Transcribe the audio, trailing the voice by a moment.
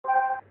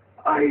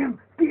I am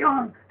the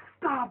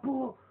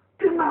unstoppable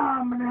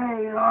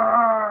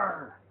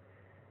denominator.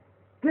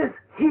 This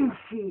he,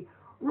 she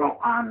wrote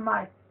on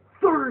my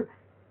third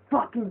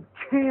fucking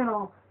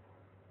channel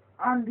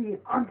on the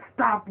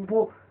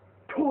Unstoppable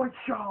Toy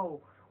Show,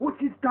 which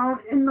is down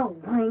in the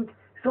link,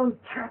 so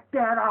check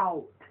that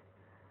out.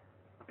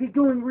 Be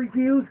doing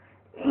reviews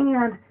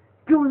and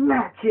doing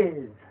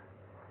matches.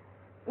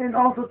 And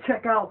also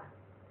check out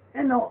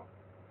in the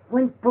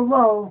link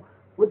below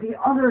with the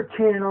other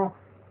channel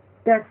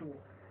that's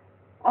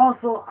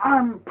also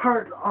I'm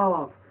part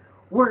of,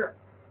 where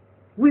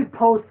we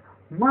post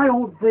my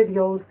old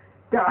videos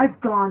that I've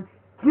done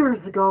years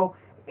ago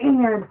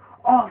and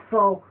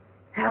also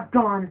have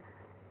done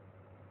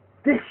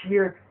this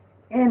year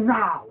and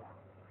now.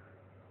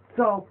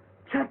 So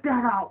check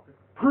that out,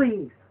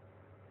 please.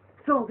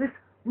 So this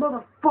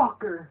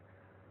motherfucker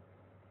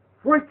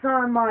writes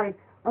on my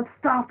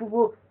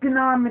Unstoppable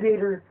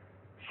Denominator,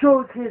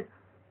 shows his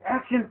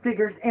action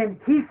figures, and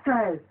he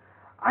says,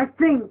 I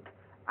think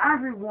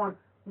everyone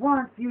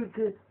wants you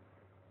to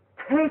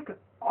take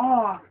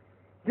off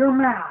your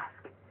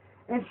mask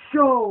and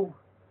show,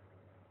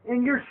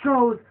 and your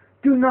shows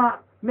do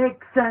not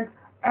make sense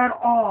at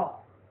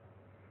all.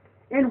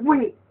 And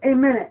wait a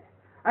minute,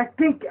 I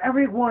think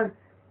everyone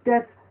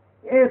that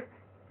if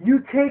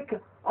you take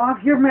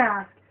off your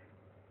mask,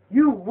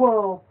 you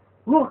will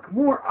look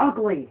more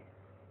ugly.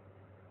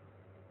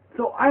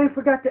 So I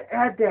forgot to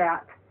add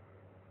that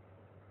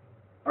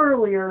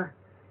earlier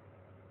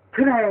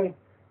today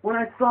when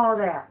I saw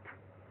that.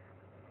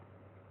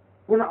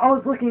 When I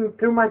was looking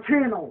through my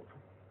channels.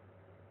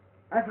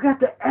 I forgot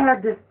to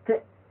add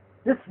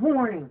this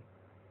morning.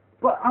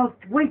 But I was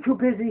way too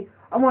busy.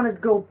 I wanted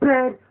to go to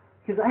bed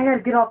because I had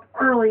to get up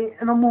early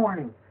in the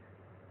morning.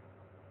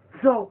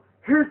 So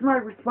here's my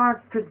response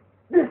to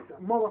this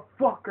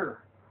motherfucker.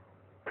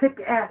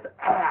 Kickass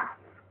ass.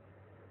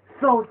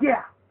 So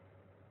yeah.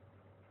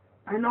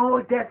 I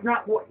know that's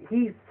not what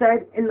he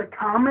said in the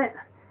comment.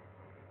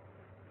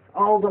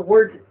 All the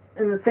words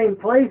in the same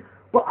place.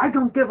 But I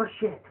don't give a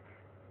shit.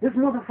 This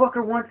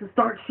motherfucker wants to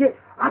start shit.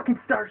 I can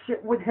start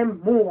shit with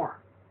him more.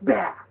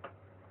 Back.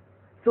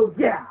 So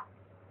yeah.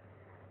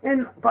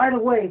 And by the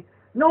way,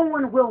 no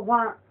one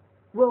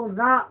will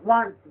not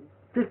want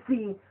to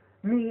see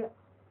me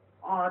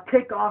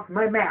take off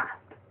my mask.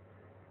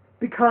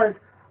 Because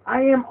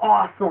I am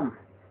awesome.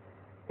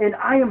 And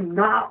I am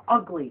not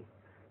ugly.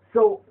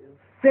 So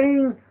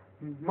saying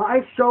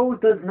my show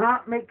does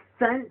not make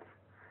sense,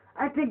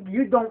 I think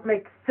you don't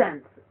make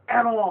sense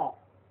at all.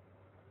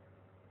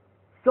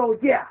 So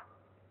yeah,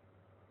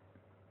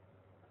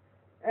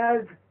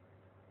 as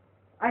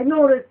I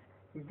noticed,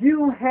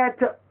 you had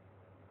to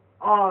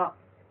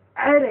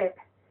edit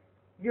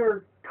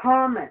your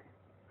comment,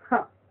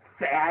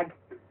 fag.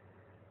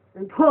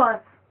 And plus,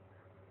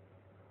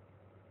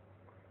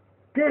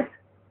 that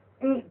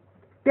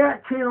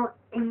channel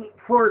ain't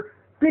for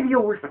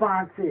video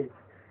responses.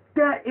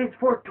 That is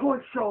for toy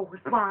show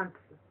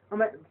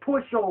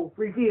toy show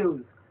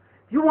reviews.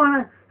 If you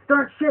wanna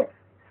start shit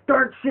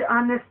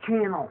on this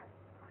channel.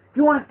 If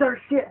you want to start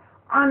shit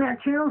on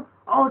that channel,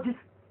 I'll just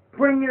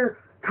bring your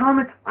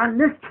comments on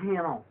this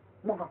channel,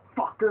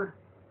 motherfucker.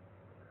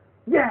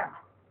 Yeah.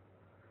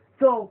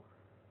 So,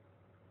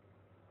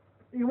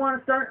 you want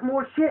to start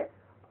more shit?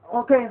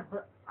 Okay,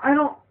 I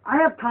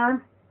have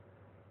time.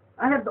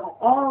 I have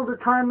all the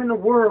time in the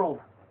world.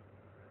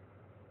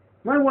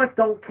 My wife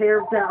don't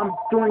care that I'm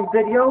doing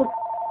videos.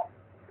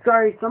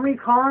 Sorry, somebody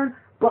calling,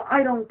 but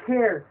I don't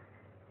care.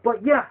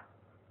 But yeah,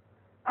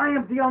 I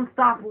am the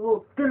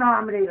Unstoppable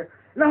Denominator.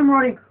 And I'm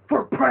running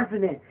for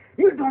president.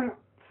 You don't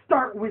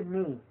start with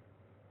me.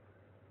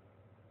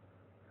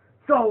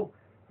 So,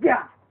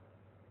 yeah.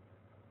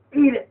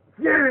 Eat it.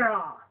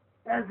 Yeah.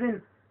 As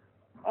in,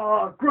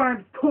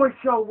 Grimes Toy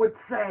Show would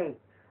say.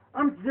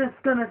 I'm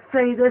just gonna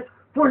say this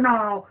for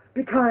now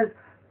because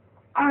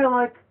I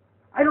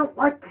don't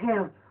like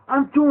him.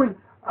 I'm doing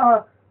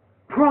a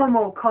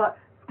promo cut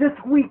this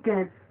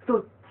weekend.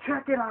 So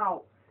check it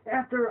out.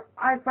 After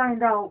I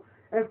find out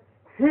if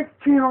his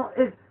channel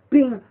is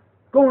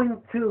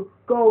going to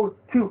go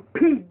to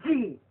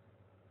PG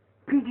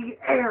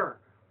Air,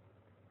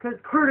 because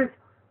Curtis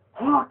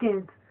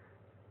Hawkins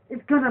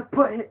is gonna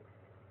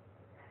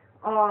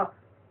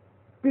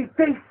be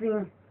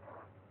facing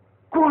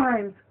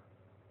Grimes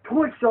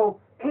Toy Show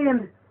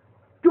and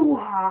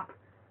Doo-Hop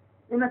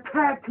in a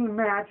tag team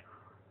match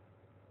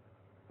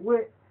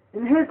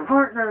and his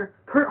partner,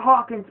 Kurt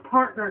Hawkins'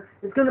 partner,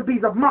 is gonna be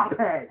the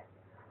Mophead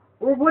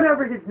or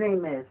whatever his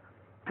name is,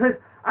 because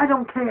I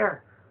don't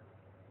care.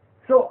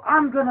 So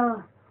I'm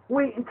gonna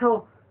wait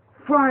until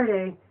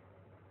Friday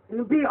and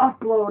it'll be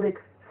uploaded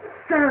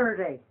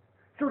Saturday.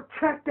 So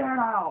check that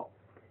out.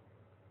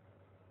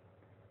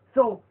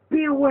 So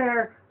be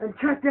aware and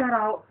check that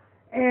out,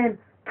 and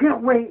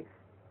can't wait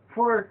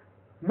for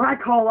my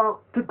call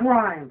out to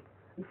Grimes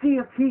and see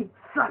if he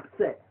sucks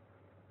it.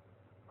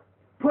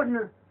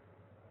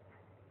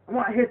 I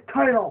want his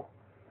title.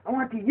 I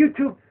want the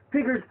YouTube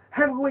Figures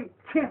Heavyweight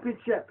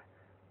Championship.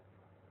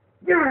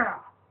 Yeah!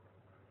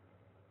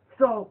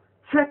 So,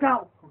 check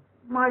out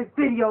my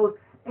videos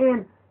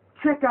and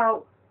check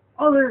out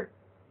other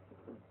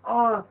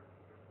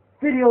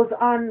videos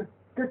on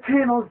the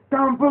channels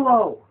down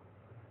below.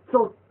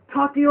 So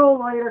talk to you all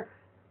later.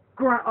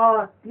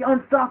 The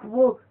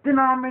Unstoppable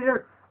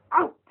Denominator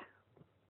out.